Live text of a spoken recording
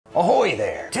Ahoy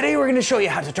there! Today we're going to show you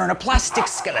how to turn a plastic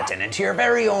skeleton into your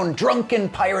very own drunken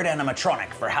pirate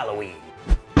animatronic for Halloween.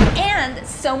 And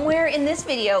somewhere in this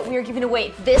video, we are giving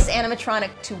away this animatronic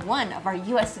to one of our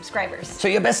US subscribers. So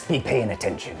you best be paying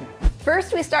attention.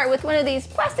 First, we start with one of these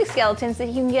plastic skeletons that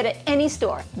you can get at any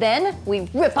store. Then, we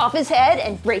rip off his head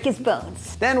and break his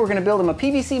bones. Then we're gonna build him a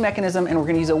PVC mechanism and we're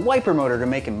gonna use a wiper motor to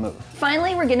make him move.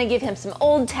 Finally, we're gonna give him some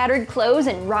old tattered clothes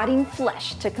and rotting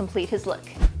flesh to complete his look.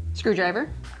 Screwdriver.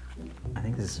 I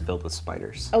think this is filled with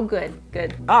spiders. Oh, good,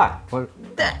 good. Ah! What?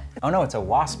 Oh no, it's a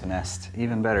wasp nest.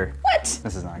 Even better. What?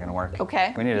 This is not gonna work.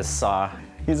 Okay. We need a saw.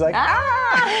 He's like,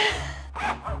 ah!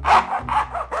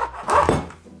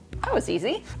 That was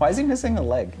easy. Why is he missing a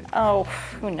leg? Oh,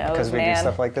 who knows, Because we man. do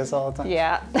stuff like this all the time?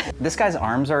 Yeah. This guy's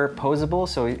arms are posable,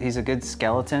 so he's a good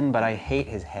skeleton, but I hate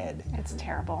his head. It's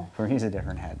terrible. Or he's a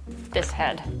different head. This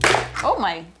head. Oh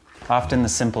my. Often the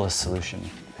simplest solution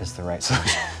is the right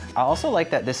solution. I also like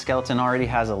that this skeleton already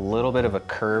has a little bit of a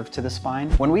curve to the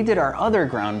spine. When we did our other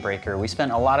groundbreaker, we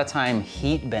spent a lot of time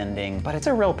heat bending, but it's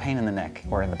a real pain in the neck,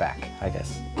 or in the back, I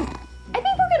guess. I think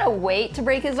we're gonna wait to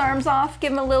break his arms off,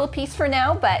 give him a little piece for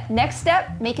now, but next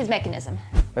step, make his mechanism.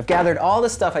 I've gathered all the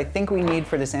stuff I think we need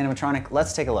for this animatronic.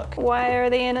 Let's take a look. Why are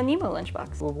they in a Nemo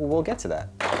lunchbox? We'll get to that.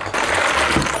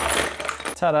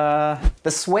 Ta-da! The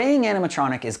swaying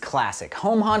animatronic is classic.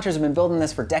 Home haunters have been building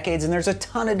this for decades and there's a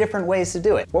ton of different ways to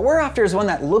do it. What we're after is one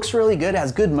that looks really good,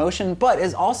 has good motion, but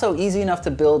is also easy enough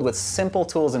to build with simple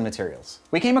tools and materials.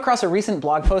 We came across a recent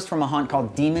blog post from a haunt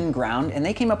called Demon Ground and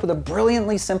they came up with a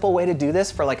brilliantly simple way to do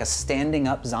this for like a standing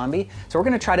up zombie. So we're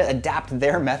gonna try to adapt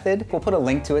their method. We'll put a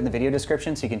link to it in the video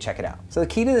description so you can check it out. So the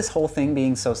key to this whole thing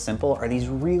being so simple are these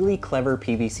really clever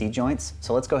PVC joints.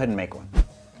 So let's go ahead and make one.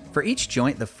 For each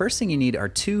joint, the first thing you need are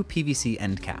 2 PVC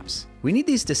end caps. We need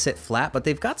these to sit flat, but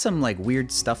they've got some like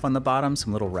weird stuff on the bottom,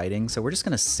 some little writing, so we're just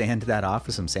gonna sand that off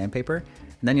with some sandpaper, and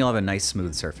then you'll have a nice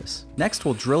smooth surface. Next,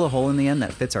 we'll drill a hole in the end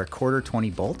that fits our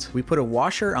 1/4-20 bolt. We put a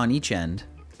washer on each end,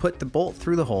 put the bolt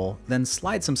through the hole, then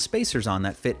slide some spacers on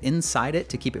that fit inside it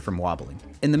to keep it from wobbling.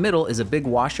 In the middle is a big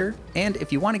washer, and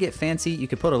if you want to get fancy, you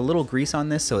could put a little grease on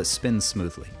this so it spins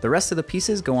smoothly. The rest of the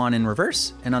pieces go on in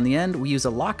reverse, and on the end we use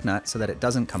a lock nut so that it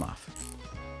doesn't come off.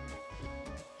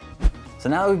 So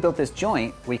now that we've built this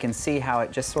joint, we can see how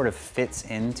it just sort of fits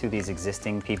into these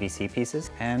existing PVC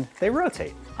pieces, and they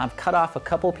rotate. I've cut off a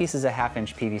couple pieces of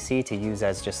 1/2-inch PVC to use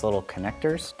as just little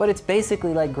connectors, but it's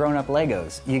basically like grown-up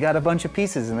Legos. You got a bunch of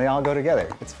pieces and they all go together.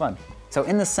 It's fun. So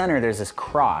in the center, there's this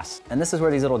cross, and this is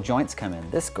where these little joints come in.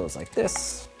 This goes like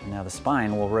this, and now the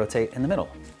spine will rotate in the middle.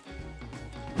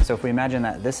 So if we imagine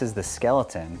that this is the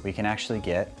skeleton, we can actually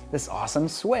get this awesome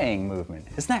swaying movement.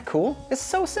 Isn't that cool? It's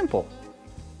so simple.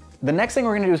 The next thing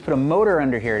we're gonna do is put a motor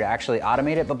under here to actually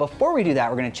automate it, but before we do that,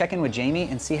 we're gonna check in with Jaimie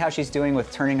and see how she's doing with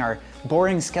turning our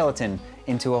boring skeleton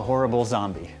into a horrible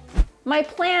zombie. My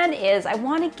plan is I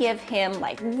want to give him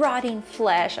like rotting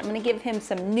flesh. I'm going to give him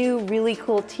some new really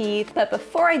cool teeth. But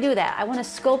before I do that, I want to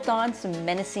sculpt on some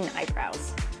menacing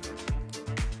eyebrows.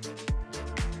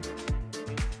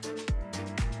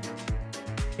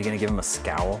 You're gonna give him a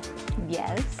scowl?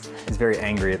 Yes. He's very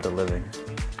angry at the living.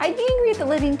 I'd be angry at the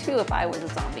living too if I was a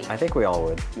zombie. I think we all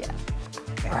would. Yeah.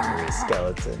 Angry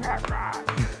skeleton.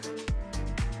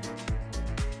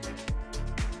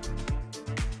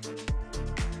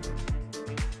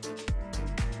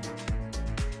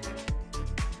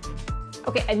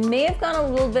 Okay, I may have gone a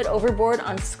little bit overboard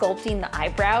on sculpting the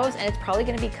eyebrows, and it's probably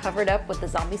gonna be covered up with the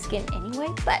zombie skin anyway,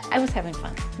 but I was having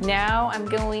fun. Now I'm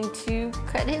going to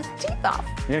cut his teeth off.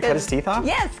 You're gonna cut his teeth off?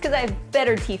 Yes, because I have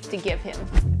better teeth to give him.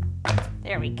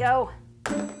 There we go.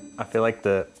 I feel like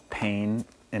the pain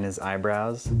in his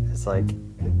eyebrows is like,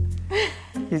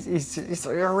 he's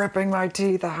like, you're ripping my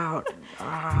teeth out.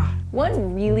 Ah.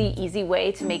 One really easy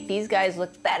way to make these guys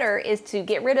look better is to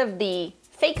get rid of the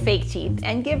fake teeth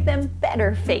and give them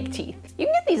better fake teeth. You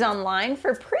can get these online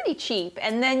for pretty cheap,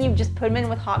 and then you just put them in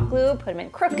with hot glue, put them in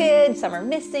crooked, some are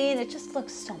missing, it just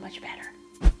looks so much better.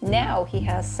 Now he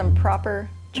has some proper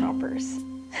choppers.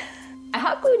 I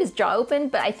hot glued his jaw open,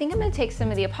 but I think I'm gonna take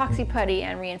some of the epoxy putty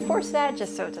and reinforce that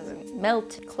just so it doesn't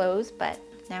melt, close, but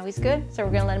now he's good, so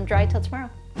we're gonna let him dry till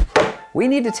tomorrow. We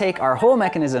need to take our whole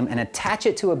mechanism and attach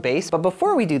it to a base, but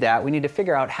before we do that, we need to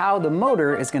figure out how the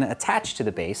motor is gonna attach to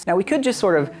the base. Now we could just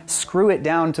sort of screw it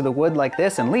down to the wood like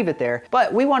this and leave it there,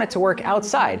 but we want it to work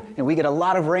outside, and we get a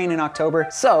lot of rain in October,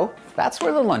 so That's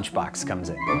where the lunchbox comes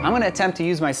in. I'm gonna attempt to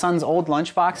use my son's old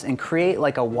lunchbox and create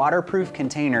like a waterproof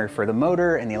container for the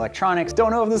motor and the electronics.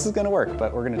 Don't know if this is gonna work,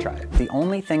 but we're gonna try it. The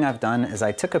only thing I've done is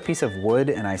I took a piece of wood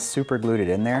and I super glued it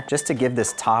in there just to give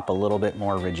this top a little bit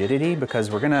more rigidity, because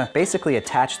we're gonna basically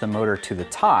attach the motor to the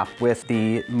top with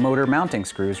the motor mounting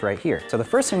screws right here. So the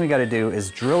first thing we gotta do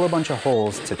is drill a bunch of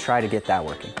holes to try to get that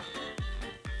working.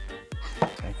 So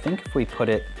I think if we put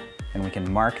it, and we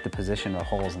can mark the position of the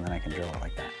holes, and then I can drill it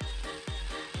like that.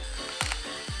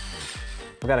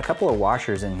 We've got a couple of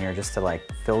washers in here just to like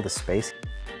fill the space.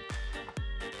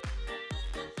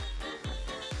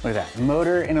 Look at that,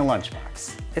 motor in a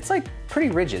lunchbox. It's like pretty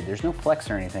rigid, there's no flex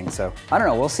or anything, so I don't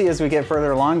know, we'll see as we get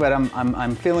further along, but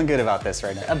I'm feeling good about this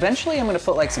right now. Eventually I'm gonna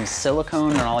put like some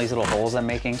silicone on all these little holes I'm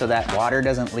making so that water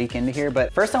doesn't leak into here,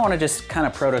 but first I wanna just kind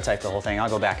of prototype the whole thing. I'll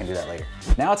go back and do that later.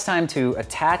 Now it's time to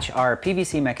attach our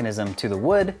PVC mechanism to the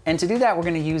wood, and to do that we're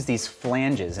gonna use these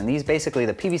flanges, and these basically,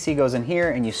 the PVC goes in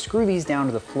here and you screw these down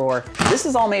to the floor. This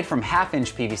is all made from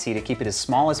 1/2-inch PVC to keep it as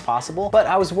small as possible, but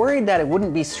I was worried that it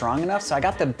wouldn't be strong enough, so I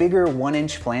got the bigger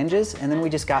 1-inch flanges, and then we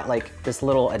just got like this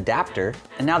little adapter,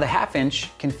 and now the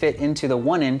 1/2-inch can fit into the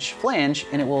 1-inch flange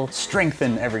and it will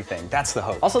strengthen everything. That's the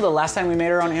hope. Also, the last time we made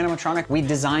her on Animatronic, we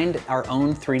designed our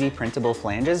own 3D printable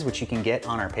flanges, which you can get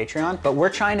on our Patreon, but we're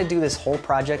trying to do this whole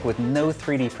project with no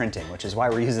 3D printing, which is why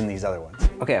we're using these other ones.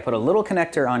 Okay, I put a little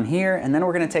connector on here, and then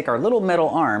we're gonna take our little metal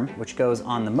arm, which goes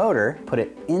on the motor, put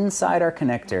it inside our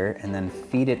connector, and then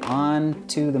feed it on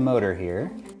to the motor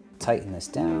here. Tighten this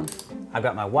down. I've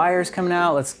got my wires coming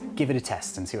out. Let's give it a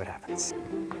test and see what happens.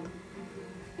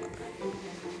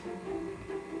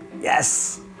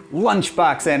 Yes!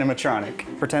 Lunchbox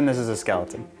animatronic. Pretend this is a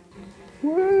skeleton.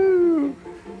 Woo!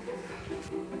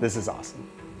 This is awesome.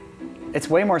 It's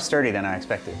way more sturdy than I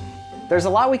expected. There's a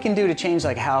lot we can do to change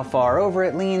like how far over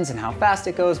it leans and how fast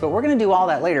it goes, but we're gonna do all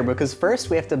that later because first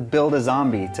we have to build a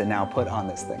zombie to now put on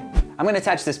this thing. I'm gonna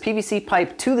attach this PVC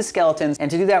pipe to the skeletons, and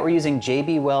to do that we're using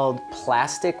JB Weld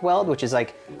plastic weld, which is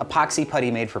like epoxy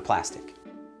putty made for plastic.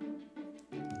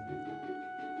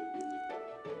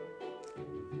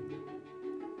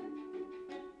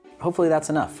 Hopefully that's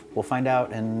enough. We'll find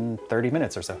out in 30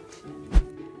 minutes or so.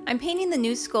 I'm painting the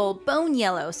new skull bone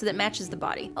yellow so that it matches the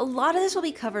body. A lot of this will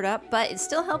be covered up, but it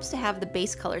still helps to have the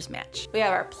base colors match. We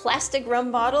have our plastic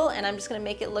rum bottle, and I'm just gonna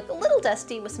make it look a little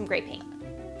dusty with some gray paint.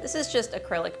 This is just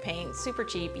acrylic paint, super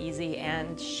cheap, easy,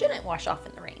 and shouldn't wash off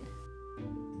in the rain.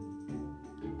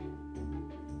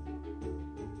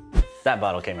 That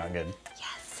bottle came out good.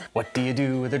 Yes. What do you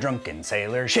do with a drunken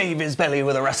sailor? Shave his belly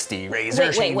with a rusty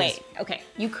razor. Wait. Okay,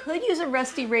 you could use a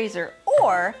rusty razor,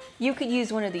 or you could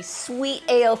use one of these sweet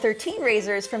AL13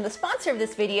 razors from the sponsor of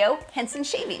this video, Henson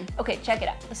Shaving. Okay, check it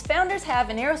out. The founders have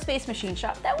an aerospace machine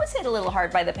shop that was hit a little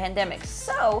hard by the pandemic,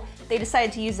 so they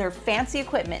decided to use their fancy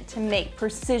equipment to make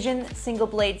precision single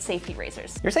blade safety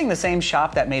razors. You're saying the same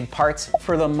shop that made parts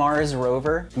for the Mars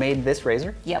rover made this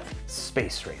razor? Yep.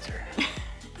 Space razor.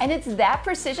 And it's that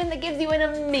precision that gives you an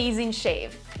amazing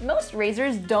shave. Most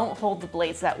razors don't hold the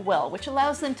blades that well, which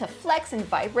allows them to flex and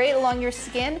vibrate along your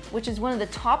skin, which is one of the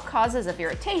top causes of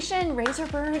irritation, razor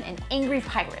burn, and angry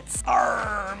pirates.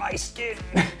 Arrgh, my skin.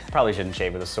 Probably shouldn't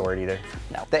shave with a sword either.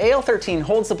 No. The AL13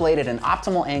 holds the blade at an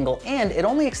optimal angle, and it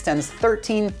only extends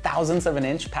 13 thousandths of an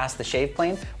inch past the shave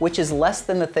plane, which is less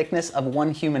than the thickness of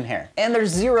one human hair. And there's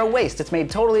zero waste. It's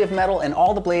made totally of metal, and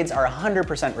all the blades are 100%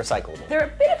 recyclable. They're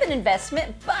a bit of an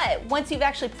investment, but once you've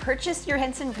actually purchased your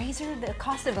Henson razor, the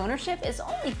cost of ownership is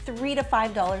only $3 to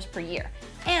 $5 per year.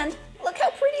 And look how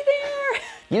pretty they are.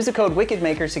 Use the code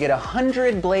WICKEDMAKERS to get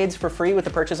 100 blades for free with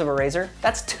the purchase of a razor.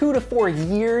 That's 2 to 4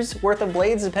 years worth of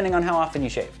blades depending on how often you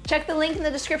shave. Check the link in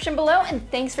the description below, and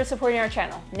thanks for supporting our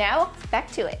channel. Now, back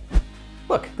to it.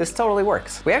 Look, this totally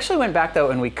works. We actually went back though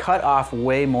and we cut off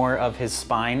way more of his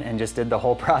spine and just did the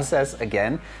whole process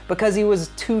again because he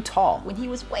was too tall. When he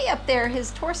was way up there,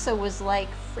 his torso was like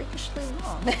freakishly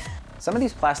long. Some of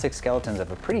these plastic skeletons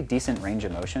have a pretty decent range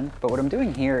of motion, but what I'm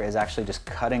doing here is actually just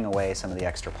cutting away some of the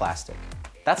extra plastic.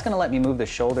 That's gonna let me move the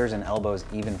shoulders and elbows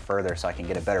even further so I can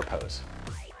get a better pose.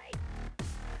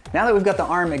 Now that we've got the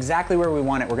arm exactly where we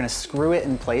want it, we're gonna screw it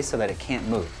in place so that it can't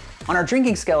move. On our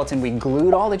drinking skeleton, we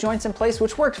glued all the joints in place,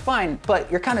 which worked fine, but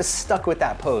you're kind of stuck with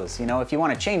that pose. You know, if you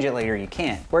want to change it later, you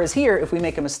can. Whereas here, if we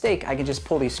make a mistake, I can just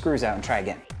pull these screws out and try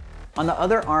again. On the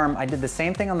other arm, I did the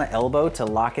same thing on the elbow to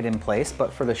lock it in place,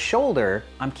 but for the shoulder,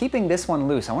 I'm keeping this one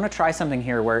loose. I want to try something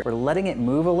here where we're letting it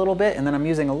move a little bit, and then I'm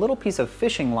using a little piece of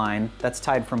fishing line that's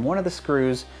tied from one of the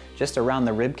screws just around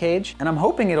the rib cage, and I'm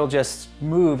hoping it'll just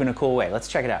move in a cool way. Let's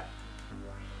check it out.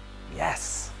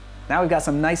 Yes. Now we've got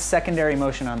some nice secondary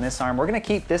motion on this arm. We're gonna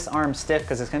keep this arm stiff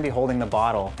because it's gonna be holding the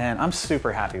bottle, and I'm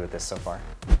super happy with this so far.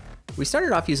 We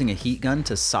started off using a heat gun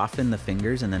to soften the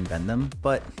fingers and then bend them,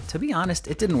 but to be honest,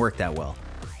 it didn't work that well.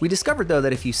 We discovered though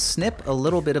that if you snip a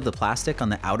little bit of the plastic on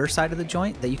the outer side of the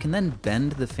joint, that you can then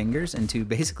bend the fingers into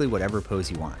basically whatever pose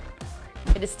you want.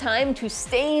 It is time to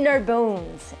stain our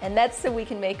bones, and that's so we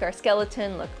can make our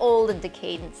skeleton look old and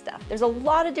decayed and stuff. There's a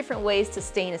lot of different ways to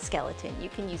stain a skeleton. You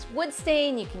can use wood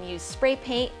stain, you can use spray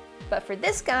paint, but for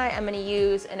this guy, I'm gonna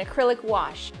use an acrylic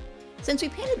wash. Since we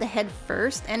painted the head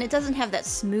first, and it doesn't have that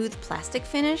smooth plastic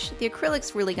finish, the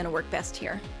acrylic's really gonna work best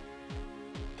here.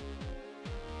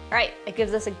 All right, it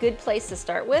gives us a good place to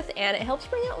start with, and it helps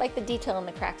bring out like the detail in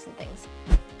the cracks and things.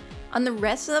 On the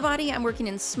rest of the body, I'm working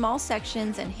in small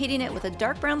sections and hitting it with a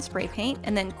dark brown spray paint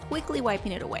and then quickly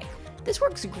wiping it away. This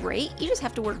works great, you just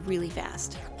have to work really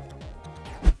fast.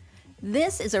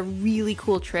 This is a really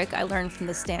cool trick I learned from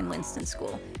the Stan Winston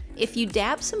School. If you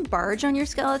dab some barge on your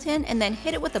skeleton and then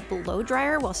hit it with a blow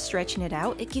dryer while stretching it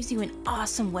out, it gives you an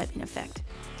awesome webbing effect.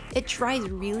 It dries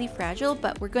really fragile,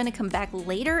 but we're going to come back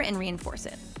later and reinforce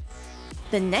it.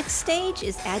 The next stage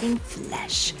is adding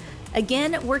flesh.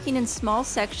 Again, working in small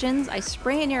sections, I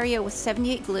spray an area with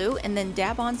 78 glue and then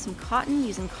dab on some cotton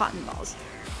using cotton balls.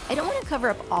 I don't want to cover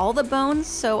up all the bones,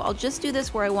 so I'll just do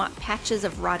this where I want patches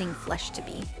of rotting flesh to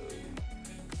be.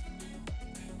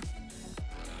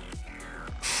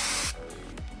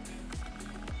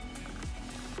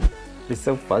 He's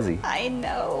so fuzzy. I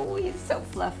know, he's so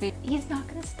fluffy. He's not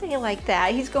gonna stay like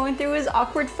that. He's going through his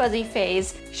awkward fuzzy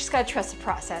phase. You just gotta trust the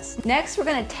process. Next, we're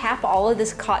gonna tap all of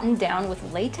this cotton down with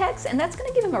latex, and that's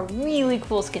gonna give him a really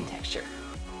cool skin texture.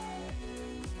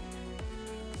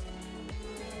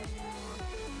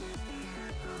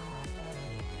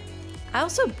 I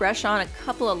also brush on a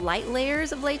couple of light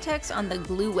layers of latex on the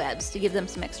glue webs to give them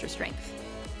some extra strength.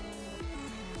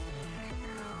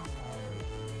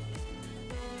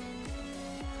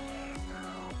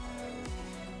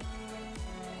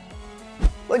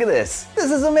 Look at this.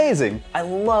 This is amazing. I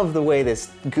love the way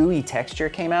this gooey texture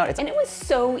came out. And it was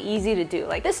so easy to do.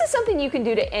 Like, this is something you can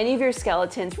do to any of your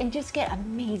skeletons and just get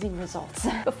amazing results.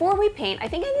 Before we paint, I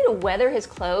think I need to weather his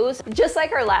clothes. Just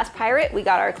like our last pirate, we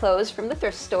got our clothes from the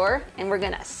thrift store, and we're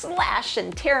gonna slash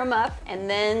and tear them up and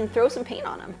then throw some paint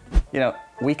on them. You know,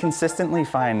 we consistently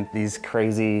find these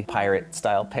crazy pirate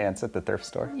style pants at the thrift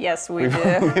store. Yes, we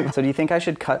do. So do you think I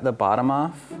should cut the bottom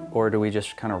off, or do we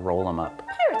just kind of roll them up?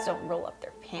 Pirates don't roll up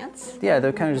their pants. Yeah,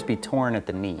 they'll kind of just be torn at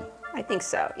the knee. I think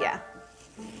so, yeah.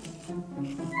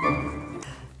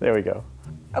 There we go.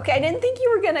 Okay, I didn't think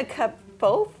you were gonna cut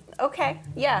both. Okay,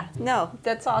 yeah, no,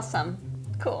 that's awesome.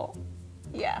 Cool,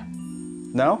 yeah.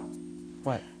 No?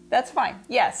 What? That's fine,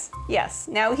 yes, yes.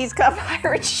 Now he's got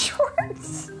pirate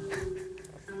shorts.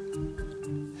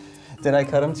 Did I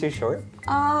cut them too short?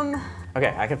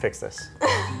 Okay, I can fix this.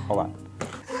 Hold on.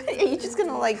 Are you just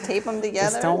gonna like tape them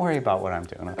together? Just don't worry about what I'm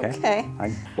doing, okay?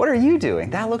 Okay. What are you doing?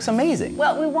 That looks amazing.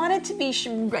 Well, we want it to be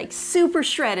like super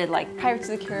shredded, like Pirates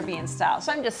of the Caribbean style.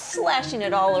 So I'm just slashing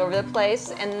it all over the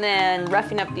place and then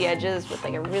roughing up the edges with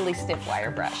like a really stiff wire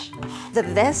brush. The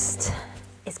vest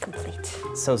is complete.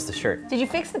 So's the shirt. Did you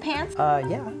fix the pants?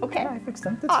 Yeah. Okay. Yeah, I fixed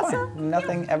them. That's Awesome. fine.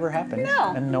 Nothing ever happened.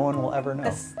 No. And no one will ever know.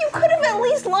 You could have at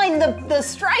least lined the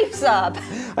stripes up.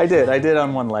 I did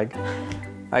on one leg.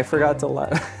 I forgot to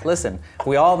listen,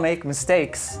 we all make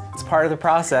mistakes. It's part of the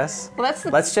process. Well, that's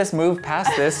the... Let's just move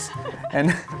past this.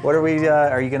 And what are we,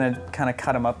 are you gonna kind of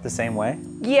cut them up the same way?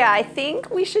 Yeah, I think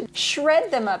we should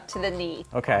shred them up to the knee.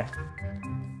 Okay.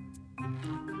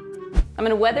 I'm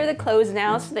gonna weather the clothes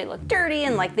now so they look dirty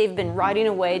and like they've been rotting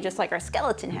away just like our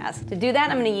skeleton has. To do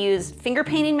that, I'm gonna use finger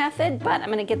painting method, but I'm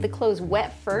gonna get the clothes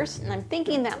wet first, and I'm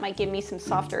thinking that might give me some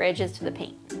softer edges to the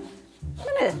paint. I'm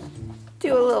gonna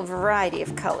do a little variety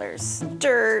of colors. Some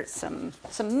dirt, some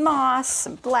moss,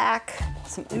 some black,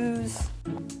 some ooze.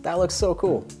 That looks so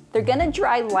cool. They're gonna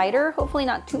dry lighter, hopefully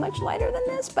not too much lighter than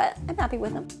this, but I'm happy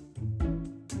with them.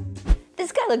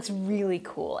 This guy looks really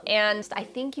cool, and I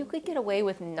think you could get away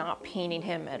with not painting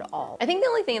him at all. I think the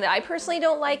only thing that I personally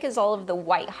don't like is all of the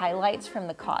white highlights from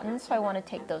the cotton, so I want to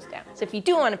take those down. So if you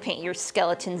do want to paint your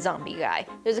skeleton zombie guy,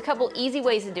 there's a couple easy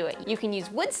ways to do it. You can use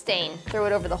wood stain, throw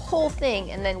it over the whole thing,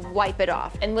 and then wipe it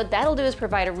off. And what that'll do is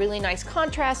provide a really nice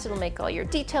contrast. It'll make all your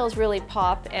details really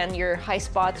pop, and your high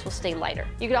spots will stay lighter.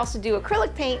 You could also do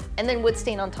acrylic paint and then wood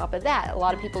stain on top of that. A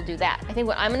lot of people do that. I think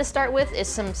what I'm going to start with is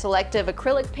some selective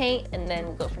acrylic paint, and then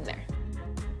we'll go from there.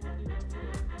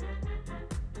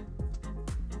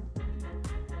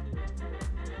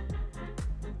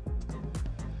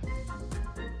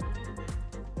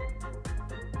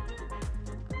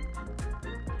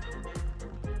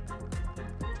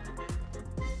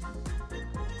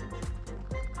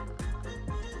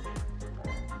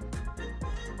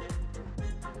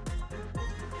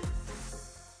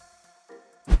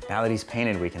 Now that he's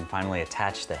painted, we can finally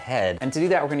attach the head. And to do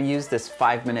that, we're gonna use this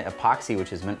 5-minute epoxy,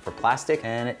 which is meant for plastic,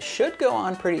 and it should go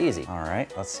on pretty easy. All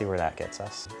right, let's see where that gets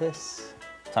us. So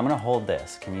I'm gonna hold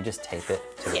this. Can you just tape it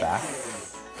to the back?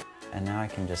 And now I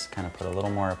can just kind of put a little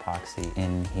more epoxy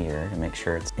in here to make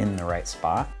sure it's in the right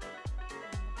spot.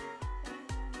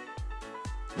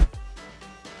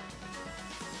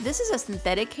 This is a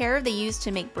synthetic hair they use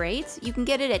to make braids. You can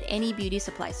get it at any beauty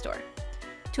supply store.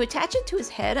 To attach it to his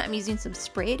head, I'm using some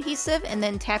spray adhesive and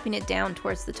then tapping it down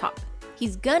towards the top.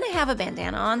 He's gonna have a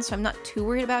bandana on, so I'm not too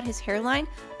worried about his hairline,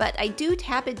 but I do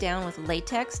tap it down with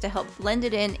latex to help blend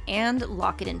it in and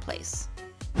lock it in place.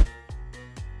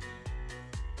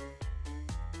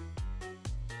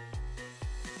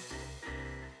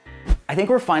 I think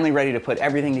we're finally ready to put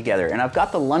everything together, and I've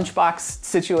got the lunchbox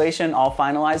situation all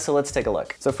finalized, so let's take a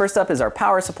look. So first up is our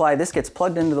power supply. This gets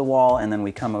plugged into the wall, and then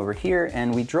we come over here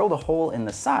and we drill the hole in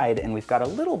the side, and we've got a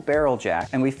little barrel jack,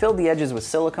 and we filled the edges with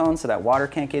silicone so that water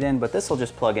can't get in, but this will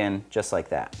just plug in just like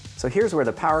that. So here's where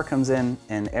the power comes in,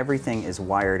 and everything is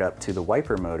wired up to the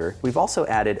wiper motor. We've also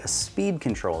added a speed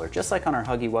controller, just like on our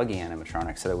Huggy Wuggy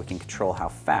animatronic, so that we can control how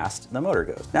fast the motor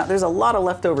goes. Now there's a lot of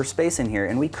leftover space in here,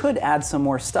 and we could add some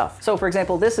more stuff. So for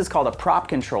example, this is called a prop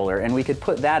controller, and we could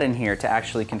put that in here to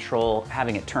actually control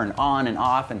having it turn on and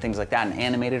off and things like that and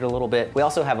animate it a little bit. We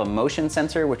also have a motion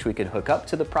sensor, which we could hook up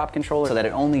to the prop controller so that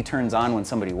it only turns on when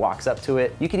somebody walks up to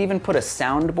it. You could even put a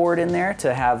soundboard in there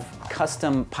to have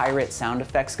custom pirate sound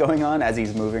effects going on as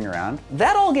he's moving around.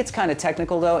 That all gets kind of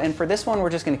technical though, and for this one,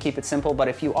 we're just gonna keep it simple, but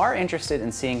if you are interested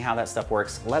in seeing how that stuff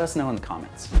works, let us know in the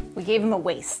comments. We gave him a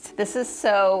waist. This is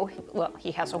so, well, he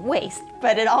has a waist,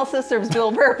 but it also serves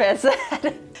dual purpose.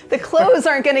 The clothes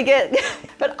aren't gonna get,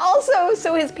 but also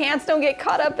so his pants don't get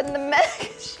caught up in the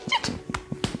mess.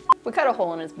 We cut a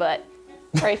hole in his butt,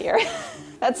 right here.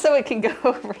 That's so it can go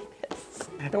over this.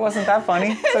 It wasn't that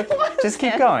funny, so just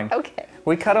keep going. Okay.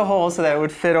 We cut a hole so that it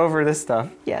would fit over this stuff.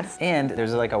 Yes. And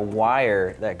there's like a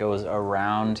wire that goes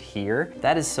around here.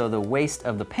 That is so the waist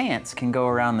of the pants can go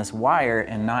around this wire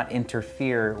and not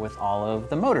interfere with all of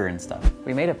the motor and stuff.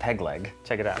 We made a peg leg,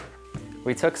 check it out.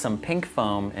 We took some pink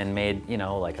foam and made, you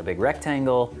know, like a big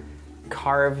rectangle,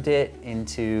 carved it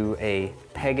into a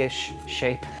peggish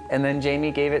shape, and then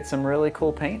Jaimie gave it some really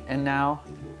cool paint, and now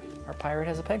our pirate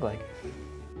has a peg leg.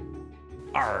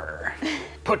 Arr,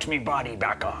 put me body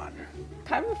back on.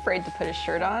 Kind of afraid to put his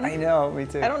shirt on. I know, me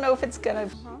too. I don't know if it's gonna.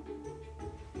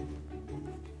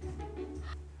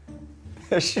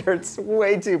 The shirt's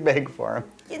way too big for him.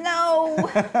 You know,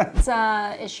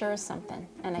 it sure is something,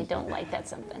 and I don't like that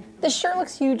something. The shirt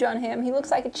looks huge on him. He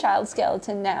looks like a child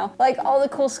skeleton now. Like all the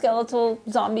cool skeletal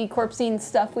zombie corpsing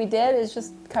stuff we did is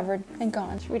just covered and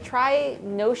gone. Should we try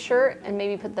no shirt and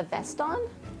maybe put the vest on?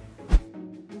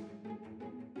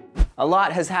 A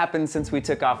lot has happened since we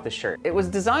took off the shirt. It was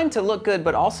designed to look good,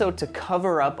 but also to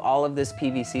cover up all of this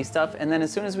PVC stuff. And then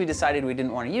as soon as we decided we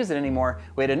didn't want to use it anymore,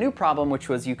 we had a new problem, which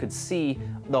was you could see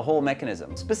the whole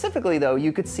mechanism. Specifically though,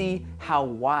 you could see how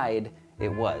wide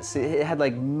it was. It had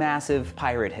like massive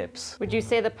pirate hips. Would you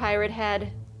say the pirate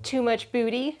had too much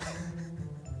booty?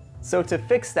 So to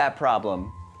fix that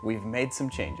problem, we've made some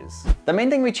changes. The main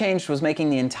thing we changed was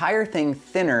making the entire thing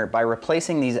thinner by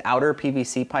replacing these outer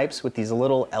PVC pipes with these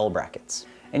little L brackets.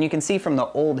 And you can see from the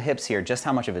old hips here just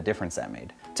how much of a difference that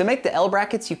made. To make the L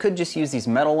brackets, you could just use these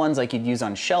metal ones like you'd use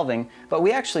on shelving, but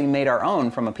we actually made our own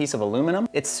from a piece of aluminum.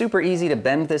 It's super easy to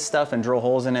bend this stuff and drill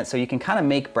holes in it, so you can kind of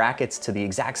make brackets to the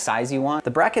exact size you want.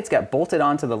 The brackets got bolted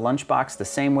onto the lunchbox the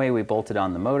same way we bolted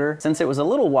on the motor. Since it was a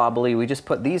little wobbly, we just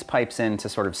put these pipes in to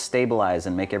sort of stabilize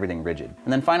and make everything rigid.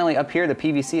 And then finally up here, the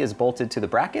PVC is bolted to the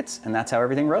brackets, and that's how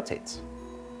everything rotates.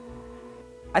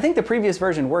 I think the previous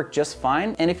version worked just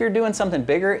fine, and if you're doing something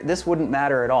bigger, this wouldn't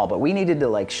matter at all, but we needed to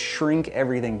like shrink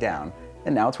everything down,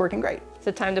 and now it's working great. Is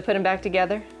it time to put them back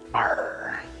together?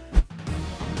 Arr.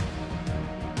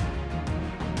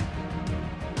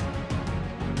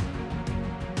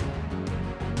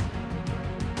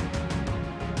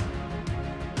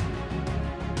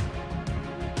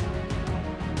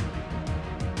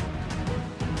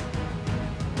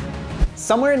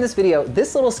 Somewhere in this video,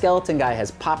 this little skeleton guy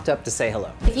has popped up to say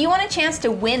hello. If you want a chance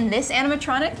to win this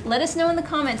animatronic, let us know in the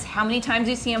comments how many times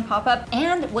you see him pop up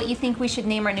and what you think we should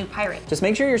name our new pirate. Just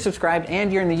make sure you're subscribed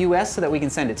and you're in the US so that we can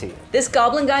send it to you. This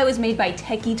goblin guy was made by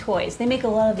Techie Toys. They make a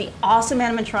lot of the awesome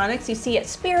animatronics you see at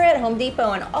Spirit, Home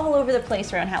Depot, and all over the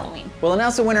place around Halloween. We'll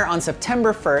announce the winner on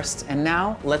September 1st, and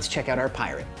now let's check out our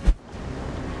pirate.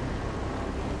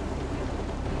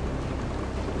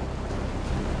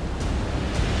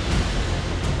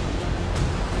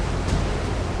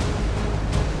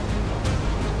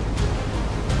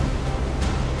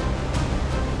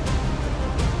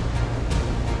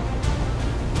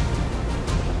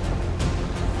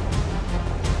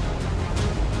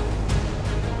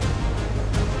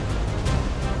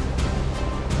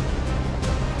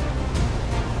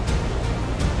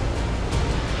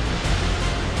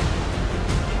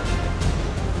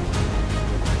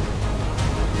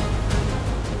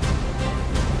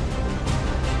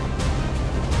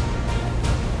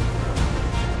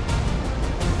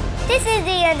 This is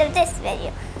the end of this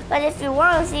video. But if you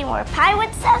want to see more Plywood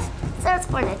stuff, search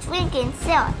for the Drunken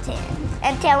Skeleton.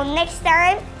 Until next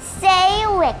time, stay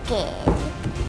wicked.